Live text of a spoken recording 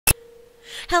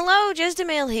Hello,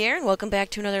 Jesdamail here, and welcome back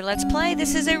to another Let's Play.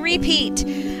 This is a repeat.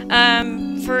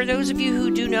 For those of you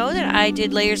who do know that I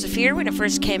did Layers of Fear when it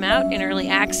first came out in early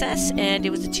access, and it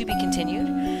was a to be continued.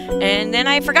 And then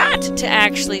I forgot to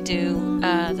actually do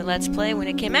the Let's Play when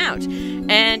it came out.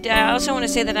 And I also want to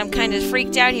say that I'm kind of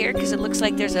freaked out here, because it looks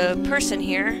like there's a person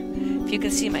here. If you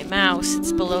can see my mouse,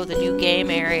 it's below the new game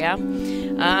area.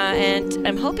 And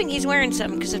I'm hoping he's wearing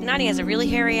something, because if not, he has a really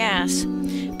hairy ass.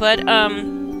 But,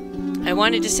 I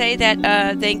wanted to say that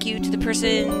thank you to the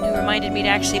person who reminded me to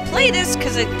actually play this,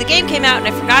 because the game came out and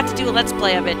I forgot to do a Let's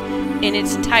Play of it in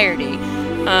its entirety.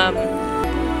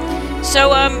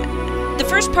 The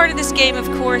first part of this game, of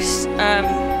course,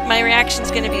 my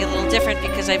reaction's going to be a little different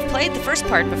because I've played the first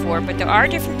part before, but there are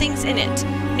different things in it.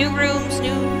 New rooms,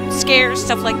 new scares,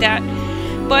 stuff like that.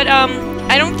 But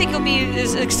I don't think it'll be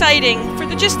as exciting for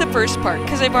just the first part,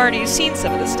 because I've already seen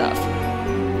some of the stuff.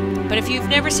 But if you've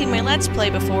never seen my Let's Play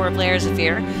before of Layers of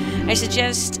Fear, I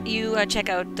suggest you check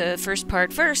out the first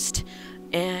part first,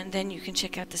 and then you can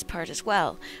check out this part as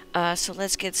well. So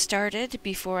let's get started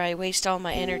before I waste all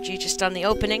my energy just on the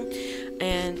opening,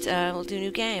 and we'll do a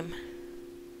new game.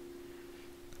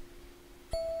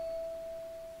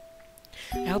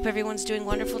 I hope everyone's doing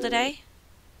wonderful today.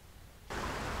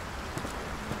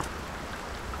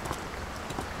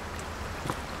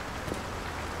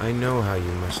 I know how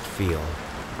you must feel.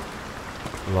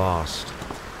 Lost,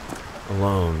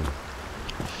 alone,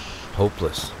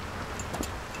 hopeless.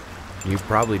 You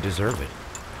probably deserve it.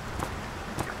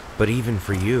 But even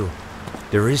for you,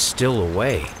 there is still a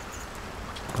way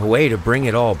to bring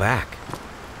it all back.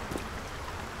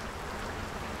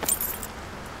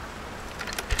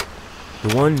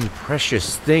 The one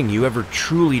precious thing you ever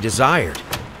truly desired.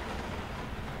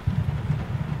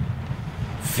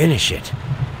 Finish it.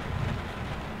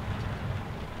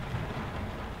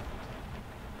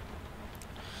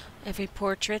 Every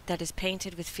portrait that is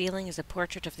painted with feeling is a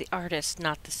portrait of the artist,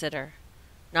 not the sitter.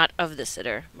 Not of the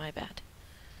sitter, my bad.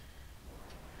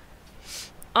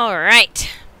 Alright.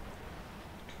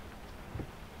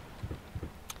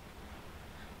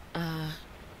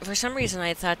 For some reason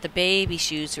I thought the baby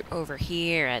shoes were over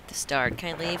here at the start.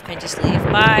 Can I leave? Can I just leave?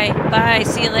 Bye! Bye!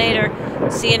 See you later!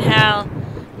 See you in hell!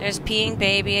 There's peeing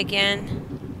baby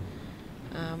again.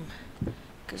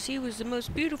 Because he was the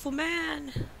most beautiful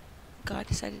man. God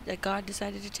decided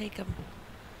to take him.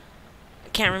 I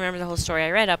can't remember the whole story.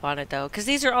 I read up on it though, because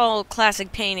these are all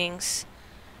classic paintings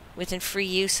within free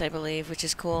use, I believe, which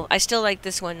is cool. I still like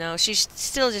this one though. She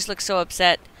still just looks so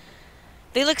upset.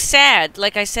 They look sad,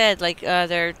 like I said, like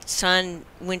their son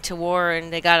went to war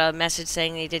and they got a message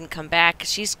saying he didn't come back.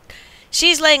 She's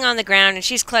laying on the ground and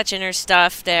she's clutching her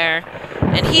stuff there,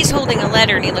 and he's holding a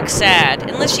letter and he looks sad.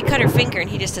 Unless she cut her finger and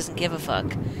he just doesn't give a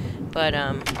fuck. But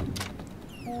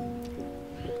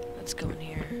let's go in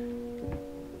here.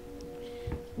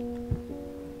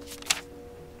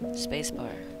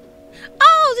 Spacebar.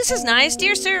 Oh, this is nice.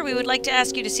 Dear sir, we would like to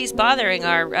ask you to cease bothering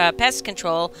our pest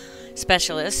control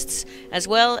specialists, as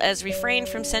well as refrain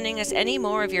from sending us any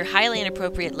more of your highly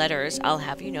inappropriate letters. I'll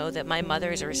have you know that my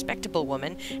mother is a respectable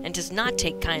woman and does not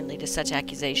take kindly to such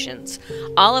accusations.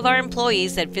 All of our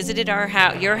employees that visited your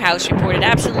house reported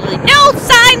absolutely no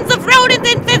signs of rodent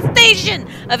infestation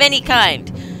of any kind,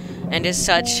 and as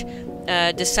such,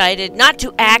 decided not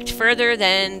to act further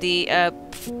than the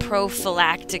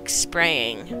prophylactic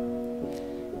spraying.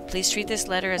 Please treat this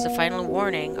letter as a final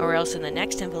warning, or else in the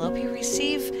next envelope you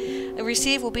receive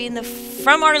will be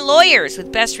from our lawyers.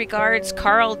 With best regards,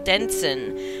 Carl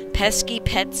Denson, Pesky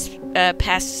Pets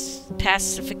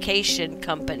Pacification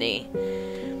Company.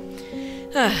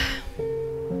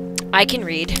 I can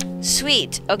read.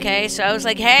 Sweet. Okay, so I was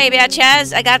like, hey,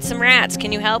 bitches, I got some rats.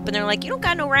 Can you help? And they're like, you don't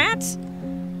got no rats?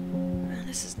 Oh,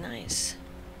 this is nice.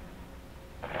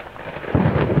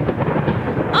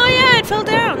 Oh, yeah, it fell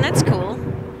down. That's cool.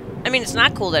 I mean, it's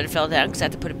not cool that it fell down because I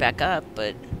have to put it back up,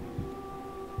 but...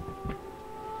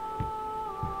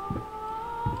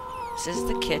 This is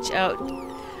the kitchen. Oh.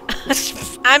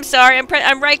 I'm sorry.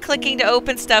 I'm right-clicking to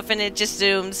open stuff and it just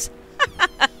zooms.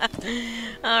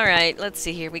 Alright, let's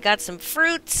see here. We got some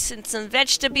fruits and some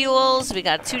vegetables. We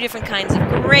got 2 different kinds of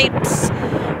grapes.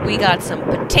 We got some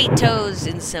potatoes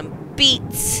and some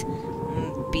beets.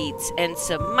 And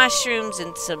some mushrooms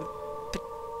and some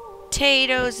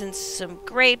potatoes and some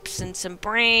grapes and some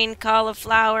brain,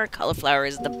 cauliflower. Cauliflower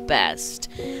is the best.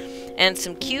 And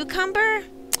some cucumber.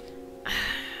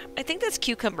 I think that's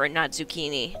cucumber and not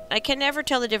zucchini. I can never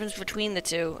tell the difference between the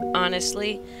two,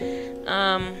 honestly.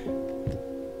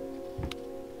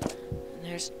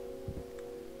 There's...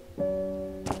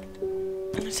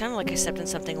 It sounded like I stepped in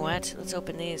something wet. Let's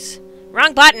open these.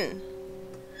 Wrong button!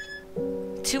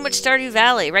 Too much Stardew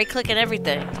Valley. Right-click and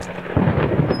everything. A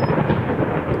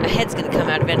head's gonna come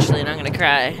out eventually and I'm gonna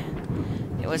cry.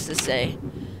 Okay, what's this say?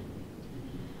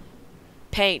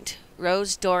 Paint.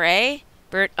 Rose Doré.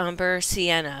 Burnt Umber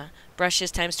Sienna. Brushes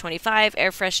times 25.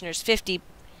 Air fresheners 50.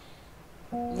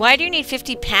 Why do you need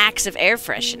 50 packs of air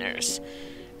fresheners?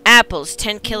 Apples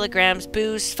 10 kilograms.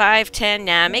 Booze 5, 10.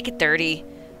 Nah, make it 30.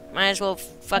 Might as well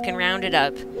fucking round it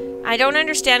up. I don't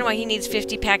understand why he needs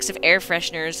 50 packs of air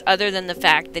fresheners other than the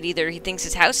fact that either he thinks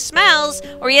his house smells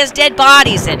or he has dead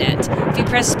bodies in it. If you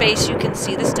press space, you can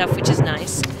see the stuff, which is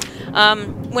nice.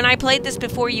 When I played this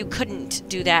before, you couldn't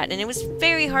do that, and it was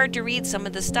very hard to read some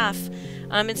of the stuff.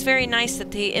 It's very nice that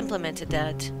they implemented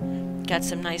that. Got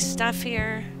some nice stuff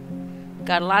here.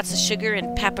 Got lots of sugar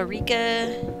and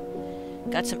paprika.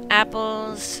 Got some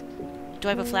apples. Do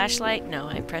I have a flashlight? No,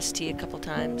 I pressed T a couple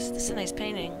times. This is a nice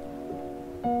painting.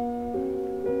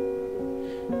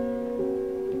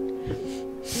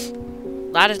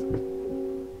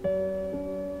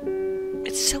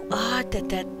 It's so odd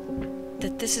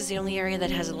that this is the only area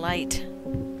that has a light.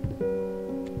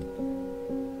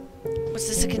 What's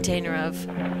this a container of?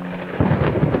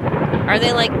 Are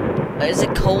they like... is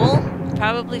it coal?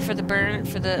 Probably for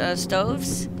the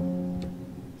stoves?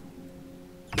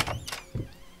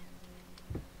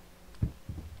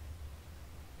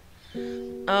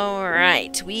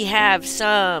 Alright, we have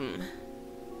some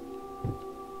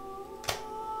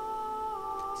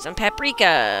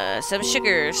paprika, some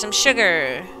sugar, some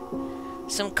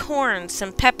corn,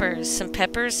 some peppers, some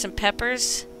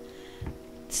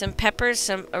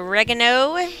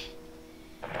oregano,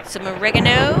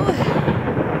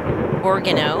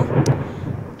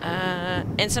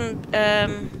 and some,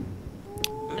 I'm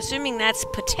assuming that's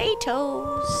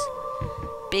potatoes.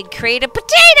 Big crate of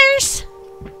potatoes!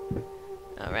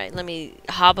 Alright, let me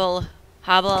hobble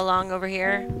along over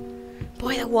here.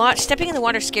 Boy, stepping in the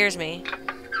water scares me.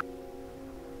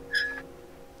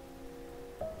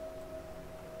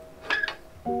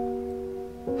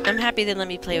 I'm happy they let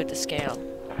me play with the scale.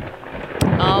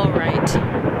 Alright.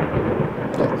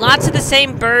 Lots of the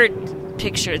same bird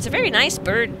picture. It's a very nice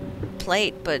bird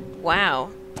plate, but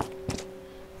wow.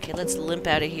 Okay, let's limp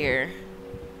out of here.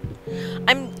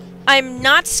 I'm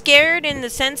not scared in the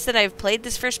sense that I've played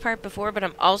this first part before, but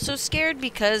I'm also scared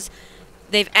because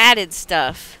they've added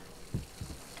stuff.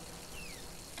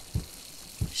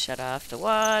 Shut off the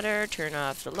water, turn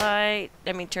off the light.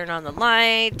 Turn on the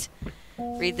light.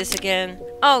 Read this again.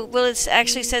 Oh, well, it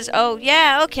actually says, oh,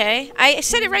 yeah, okay. I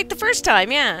said it right the first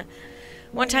time, yeah.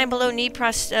 1x below knee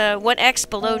prosthesis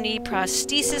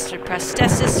or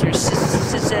prosthesis or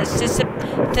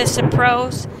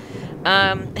thysipros.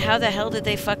 How the hell did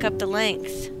they fuck up the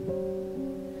length?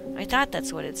 I thought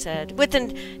that's what it said. With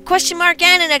a question mark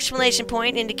and an exclamation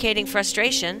point indicating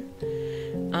frustration.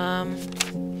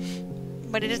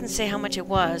 But it doesn't say how much it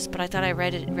was, but I thought I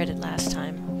read it last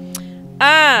time.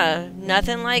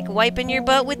 Nothing like wiping your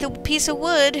butt with a piece of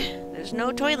wood. There's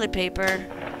no toilet paper.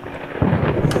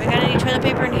 Have we got any toilet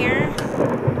paper in here?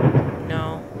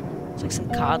 No. It's like some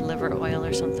cod liver oil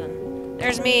or something.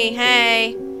 There's me.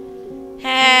 Hey.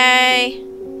 Hey.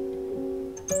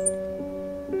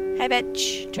 Hey,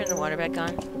 bitch. Turn the water back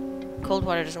on. Cold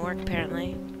water doesn't work,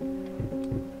 apparently.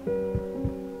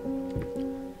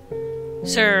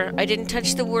 Sir, I didn't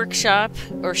touch the workshop,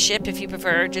 or ship if you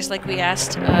prefer, just like you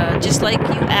asked,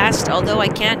 although I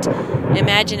can't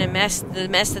imagine the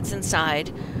mess that's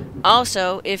inside.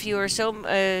 Also, if you are so,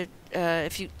 I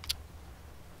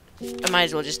might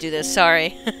as well just do this,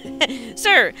 sorry.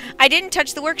 Sir, I didn't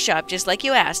touch the workshop, just like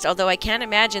you asked, although I can't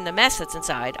imagine the mess that's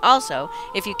inside. Also,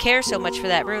 if you care so much for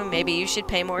that room, maybe you should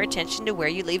pay more attention to where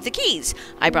you leave the keys.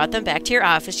 I brought them back to your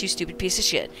office, you stupid piece of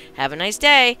shit. Have a nice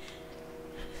day.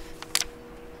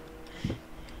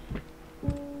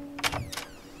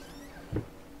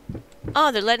 Oh,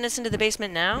 they're letting us into the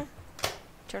basement now?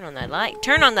 Turn on that light.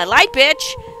 Turn on that light, bitch!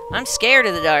 I'm scared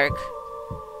of the dark.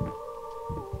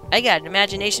 I got an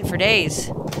imagination for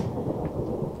days.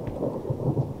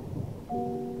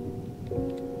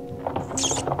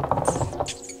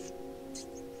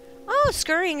 Oh,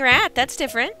 scurrying rat. That's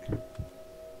different.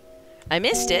 I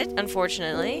missed it,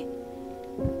 unfortunately.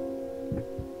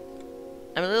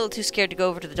 I'm a little too scared to go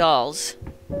over to the dolls.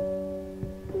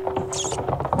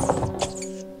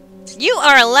 You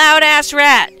are a loud-ass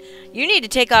rat! You need to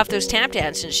take off those tap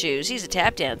dancing shoes. He's a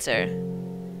tap dancer.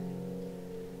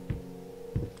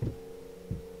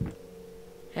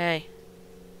 Hey.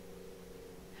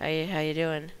 How you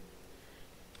doing?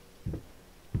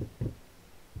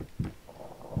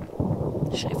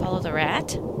 Should I follow the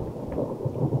rat?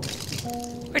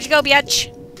 Where'd you go, biatch?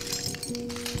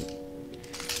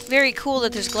 Very cool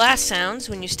that there's glass sounds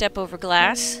when you step over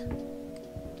glass.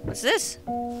 What's this?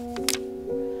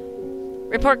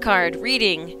 Report card.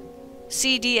 Reading.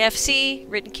 CDFC,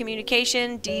 written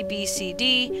communication,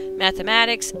 DBCD,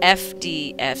 mathematics,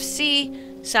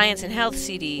 FDFC, science and health,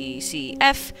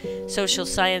 CDCF, social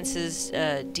sciences,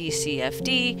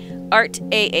 DCFD, art,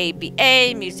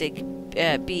 AABA, music,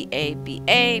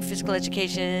 BABA, physical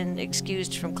education,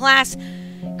 excused from class,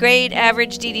 grade,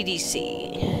 average,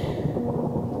 DDDC.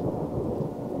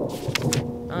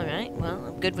 Alright, well,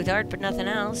 I'm good with art, but nothing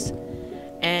else.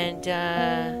 And,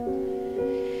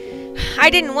 I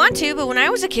didn't want to, but when I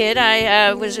was a kid,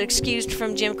 I was excused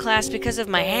from gym class because of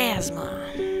my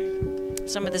asthma.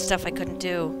 Some of the stuff I couldn't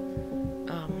do,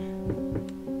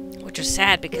 which was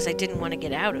sad because I didn't want to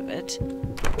get out of it.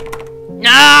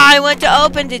 No, I want to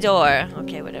open the door.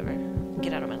 Okay, whatever.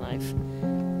 Get out of my life.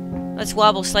 Let's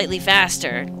wobble slightly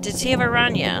faster. Did he have a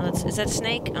run? Yeah. Is that a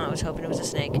snake? Oh, I was hoping it was a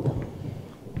snake. I'm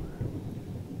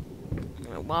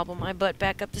gonna wobble my butt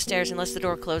back up the stairs unless the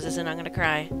door closes, and I'm gonna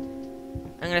cry.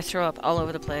 I'm gonna throw up all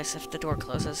over the place if the door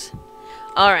closes.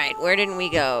 Alright, where didn't we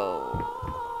go?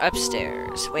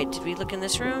 Upstairs. Wait, did we look in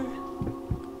this room?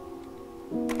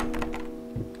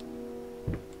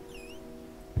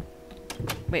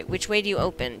 Wait, which way do you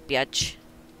open, biatch?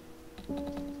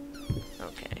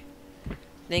 Okay.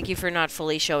 Thank you for not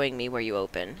fully showing me where you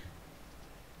open.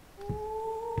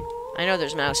 I know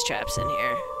there's mouse traps in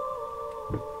here.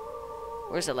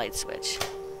 Where's the light switch?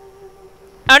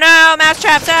 Oh no, mouse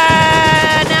traps!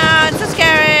 Ah, no, it's so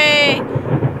scary!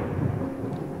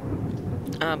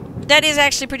 That is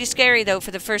actually pretty scary, though,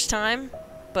 for the first time.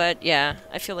 But, yeah,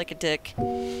 I feel like a dick.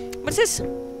 What's this?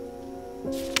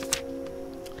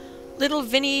 Little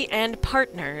Vinny and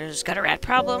Partners. Got a rat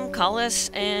problem? Call us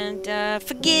and,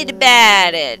 forget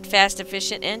about it. Fast,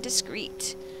 efficient, and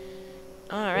discreet.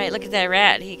 Alright, look at that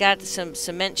rat. He got some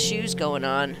cement shoes going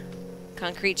on.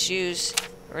 Concrete shoes,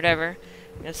 or whatever.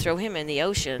 I'm gonna throw him in the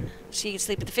ocean so he can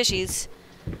sleep with the fishies.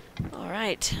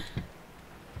 Alright.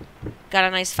 Got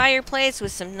a nice fireplace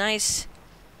with some nice...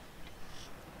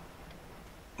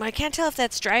 Well, I can't tell if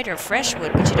that's dried or fresh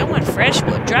wood, but you don't want fresh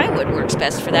wood. Dry wood works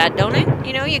best for that, don't it?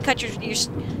 You know, you cut your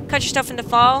stuff in the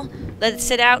fall, let it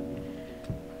sit out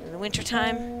in the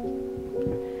wintertime.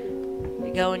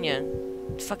 You go and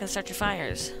you fucking start your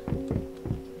fires.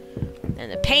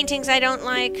 And the paintings I don't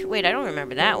like. Wait, I don't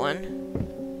remember that one.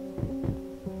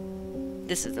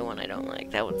 This is the one I don't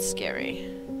like. That one's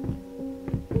scary.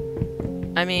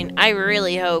 I mean, I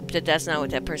really hope that that's not what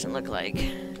that person looked like.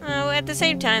 Oh, at the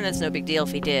same time, that's no big deal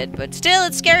if he did, but still,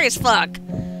 it's scary as fuck.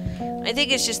 I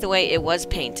think it's just the way it was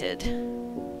painted.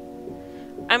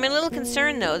 I'm a little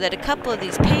concerned, though, that a couple of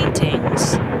these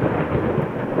paintings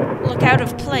look out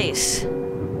of place.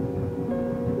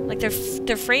 Like,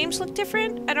 their frames look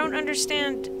different? I don't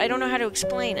understand. I don't know how to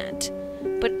explain it.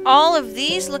 But all of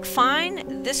these look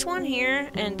fine. This one here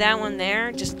and that one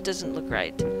there just doesn't look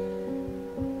right.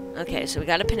 Okay, so we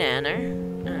got a banana,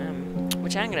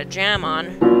 which I'm gonna jam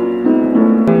on.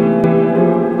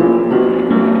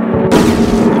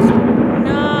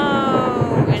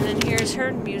 No! And then here's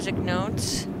her music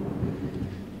notes.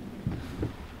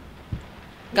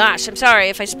 Gosh, I'm sorry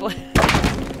if I spoiled.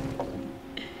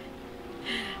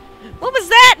 What was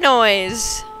that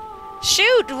noise?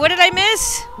 Shoot, what did I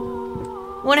miss?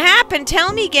 What happened?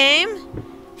 Tell me, game.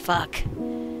 Fuck.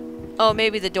 Oh,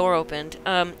 maybe the door opened.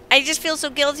 I just feel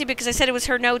so guilty because I said it was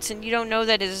her notes and you don't know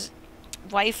that his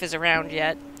wife is around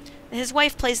yet. His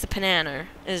wife plays the banana,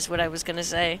 is what I was gonna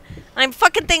say. I'm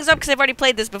fucking things up because I've already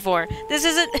played this before. This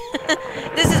isn't...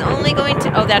 This is only going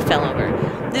to... Oh, that fell over.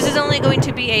 This is only going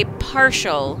to be a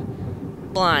partial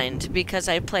blind because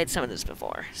I played some of this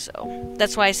before. So,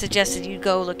 that's why I suggested you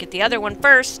go look at the other one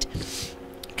first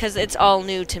because it's all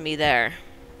new to me there.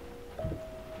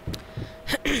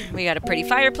 We got a pretty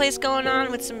fireplace going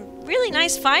on with some really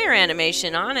nice fire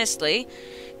animation, honestly.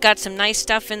 Got some nice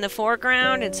stuff in the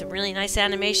foreground and some really nice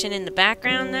animation in the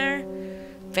background there.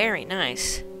 Very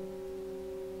nice.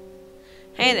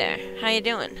 Hey there, how you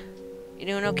doing? You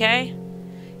doing okay?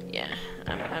 Yeah,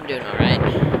 I'm doing alright.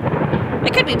 I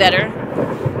could be better.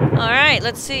 Alright,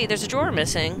 let's see. There's a drawer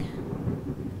missing.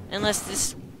 Unless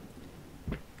this...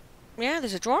 Yeah,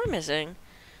 there's a drawer missing.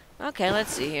 Okay,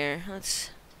 let's see here. Let's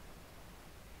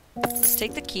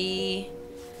take the key.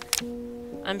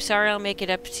 I'm sorry, I'll make it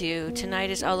up to you. Tonight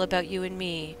is all about you and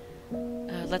me.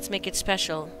 Let's make it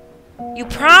special. You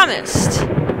promised!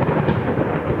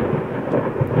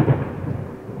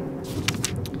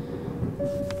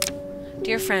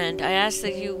 Dear friend, I ask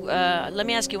that you, let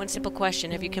me ask you one simple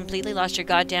question. Have you completely lost your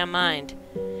goddamn mind?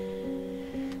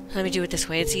 Let me do it this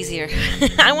way. It's easier.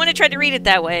 I want to try to read it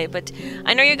that way, but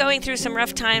I know you're going through some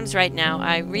rough times right now.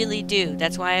 I really do.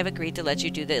 That's why I've agreed to let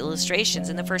you do the illustrations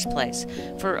in the first place,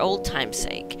 for old time's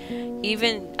sake.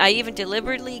 I even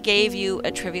deliberately gave you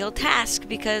a trivial task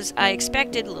because I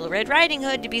expected Little Red Riding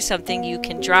Hood to be something you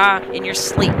can draw in your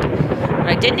sleep. What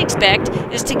I didn't expect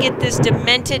is to get this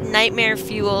demented nightmare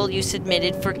fuel you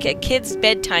submitted for a kid's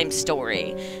bedtime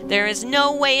story. There is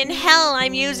no way in hell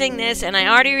I'm using this, and I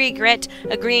already regret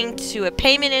agreeing to a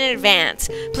payment in advance.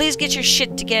 Please get your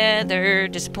shit together.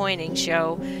 Disappointing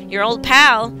show. Your old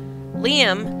pal,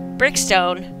 Liam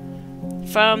Brickstone,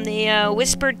 from the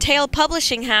Whispered Tale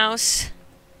Publishing House.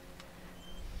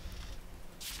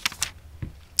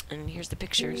 And here's the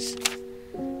pictures.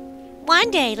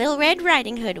 One day, Little Red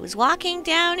Riding Hood was walking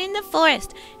down in the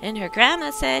forest, and her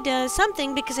grandma said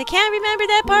something because I can't remember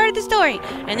that part of the story.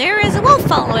 And there is a wolf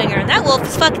following her, and that wolf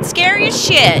is fucking scary as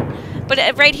shit. But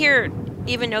right here,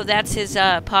 even though that's his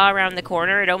paw around the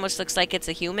corner, it almost looks like it's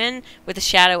a human with the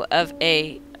shadow of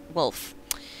a wolf.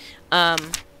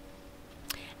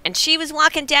 And she was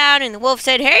walking down, and the wolf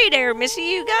said, "Hey there, missy,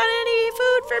 you got any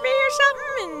food for me or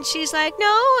something?" And she's like,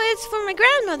 "No, it's for my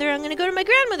grandmother. I'm going to go to my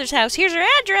grandmother's house. Here's her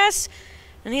address."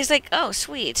 And he's like, "Oh,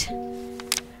 sweet."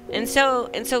 And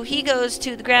so he goes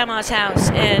to the grandma's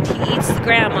house, and he eats the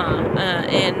grandma,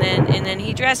 and then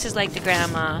he dresses like the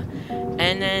grandma.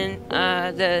 And then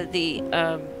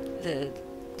the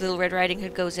Little Red Riding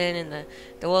Hood goes in, and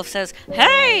the wolf says,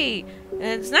 "Hey,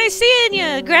 it's nice seeing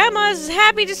you. Grandma's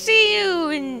happy to see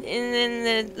you." And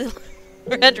then the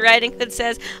Red Riding Hood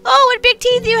says, "Oh, what big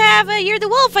teeth you have. You're the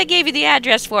wolf I gave you the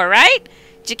address for, right?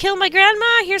 Did you kill my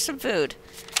grandma? Here's some food."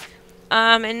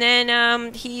 And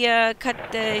then he ate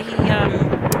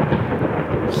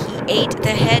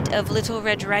the head of Little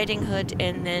Red Riding Hood,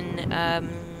 and then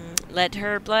let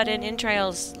her blood and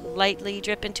entrails lightly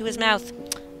drip into his mouth.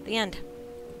 The end.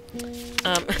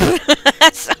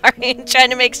 Sorry, I'm trying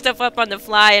to make stuff up on the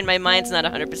fly, and my mind's not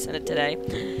 100% today.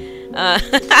 Ah!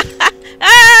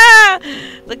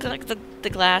 Look like the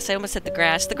glass. I almost said the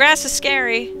grass. The grass is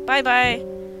scary. Bye-bye.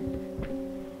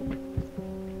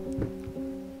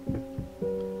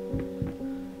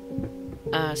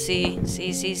 See?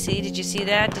 Did you see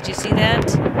that? Did you see that?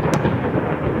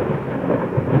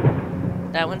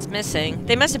 That one's missing.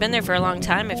 They must have been there for a long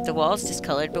time if the wall's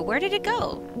discolored, but where did it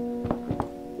go?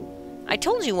 I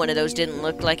told you one of those didn't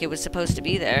look like it was supposed to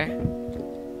be there.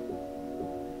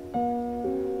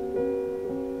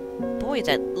 Boy,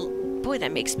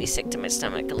 that makes me sick to my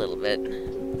stomach a little bit.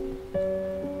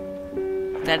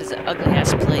 That is an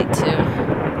ugly-ass plate, too.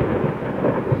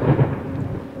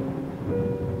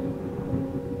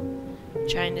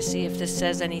 Trying to see if this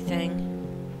says anything.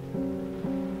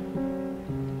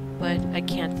 But I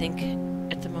can't think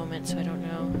at the moment, so I don't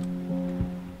know.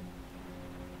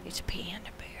 It's a panda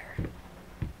bear.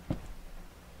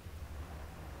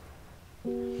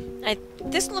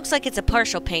 This looks like it's a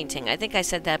partial painting. I think I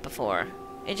said that before.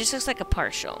 It just looks like a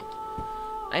partial.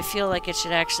 I feel like it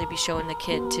should actually be showing the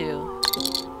kid, too.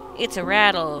 It's a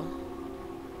rattle.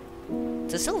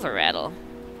 It's a silver rattle.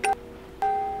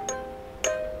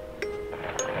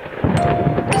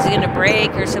 Is it gonna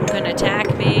break or something gonna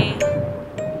attack me?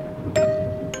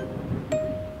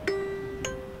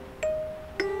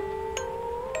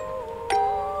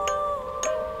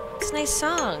 It's a nice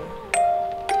song.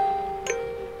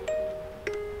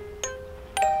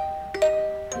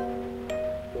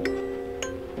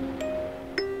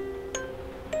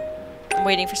 I'm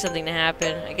waiting for something to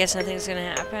happen. I guess nothing's gonna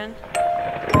happen.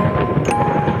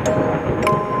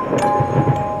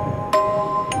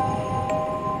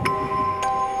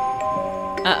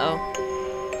 Uh-oh.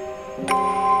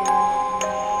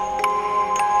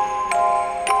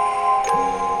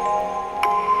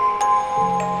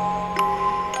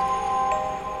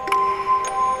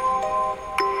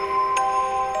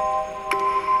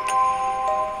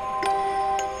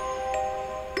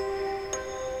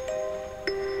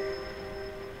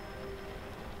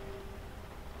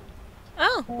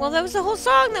 Oh, well, that was the whole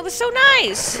song. That was so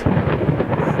nice.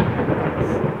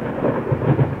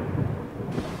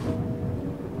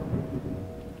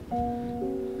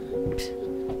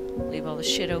 Leave all the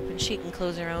shit open. She can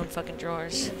close her own fucking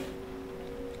drawers.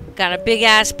 Got a big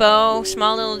ass bow,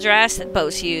 small little dress. That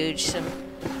bow's huge. Some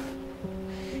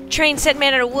train set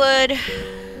made out of wood.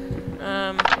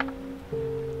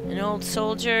 An old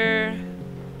soldier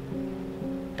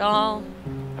doll.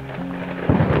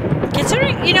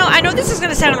 Considering, you know, I know this is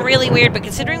gonna sound really weird, but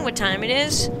considering what time it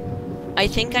is, I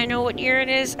think I know what year it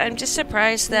is. I'm just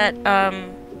surprised that, I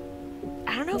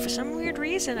don't know, for some weird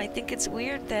reason, I think it's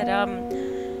weird that,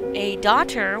 a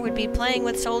daughter would be playing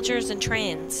with soldiers and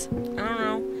trains. I don't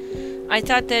know. I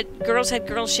thought that girls had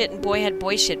girl shit and boy had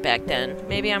boy shit back then.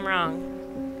 Maybe I'm wrong.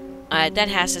 That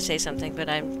has to say something, but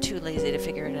I'm too lazy to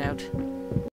figure it out.